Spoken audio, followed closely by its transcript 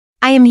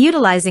I am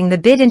utilizing the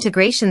Bid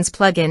Integrations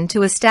plugin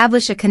to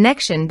establish a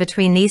connection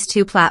between these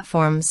two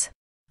platforms.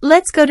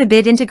 Let's go to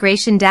Bid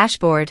Integration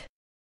Dashboard.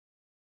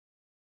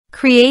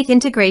 Create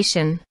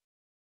Integration.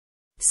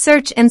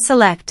 Search and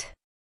select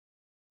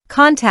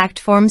Contact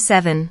Form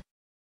 7.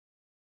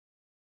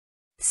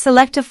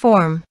 Select a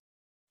form.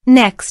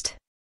 Next.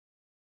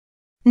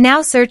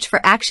 Now search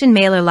for Action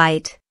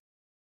MailerLite.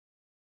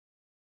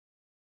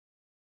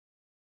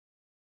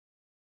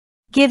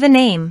 Give a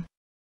name.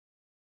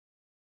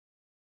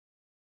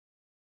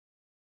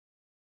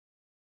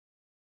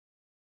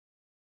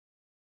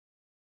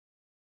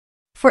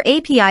 For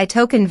API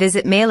token,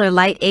 visit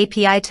MailerLite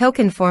API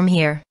token form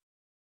here.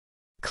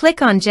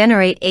 Click on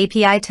Generate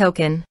API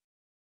token.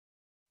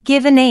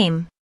 Give a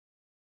name.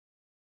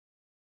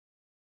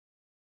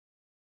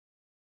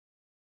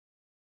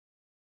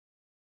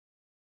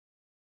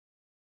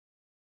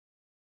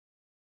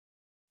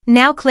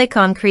 Now click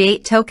on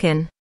Create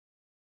Token.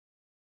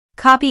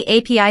 Copy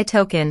API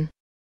token.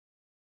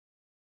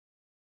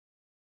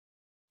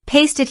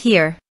 Paste it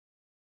here.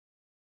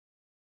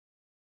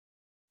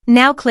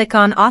 Now click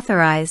on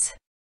Authorize.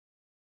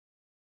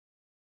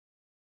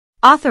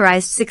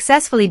 Authorized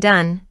successfully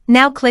done.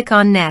 Now click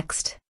on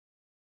Next.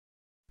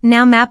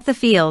 Now map the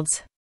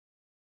fields.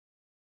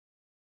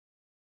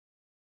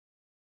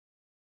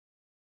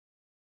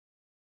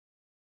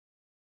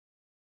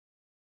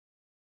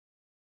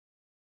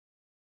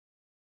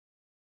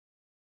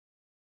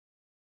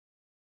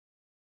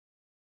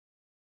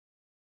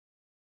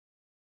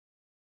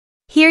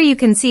 Here you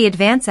can see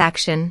Advance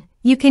Action.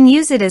 You can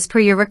use it as per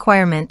your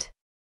requirement.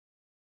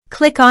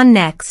 Click on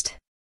Next.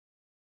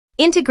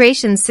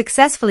 Integrations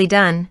successfully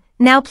done.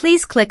 Now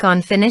please click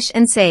on Finish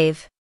and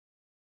Save.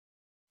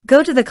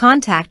 Go to the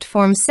Contact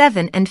Form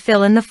 7 and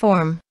fill in the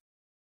form.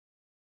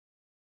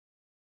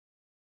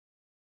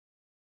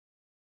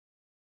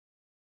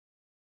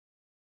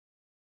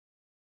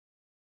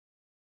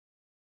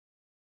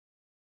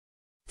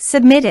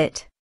 Submit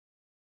it.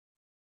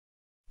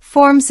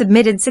 Form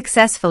submitted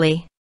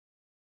successfully.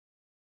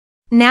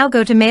 Now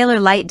go to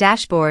MailerLite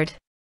Dashboard.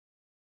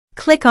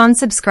 Click on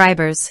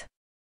Subscribers.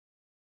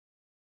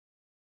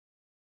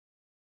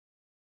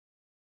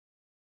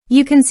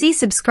 You can see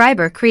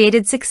subscriber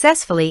created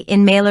successfully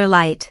in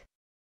MailerLite.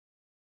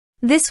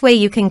 This way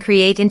you can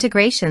create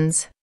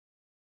integrations.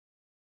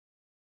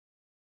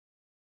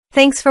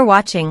 Thanks for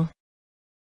watching.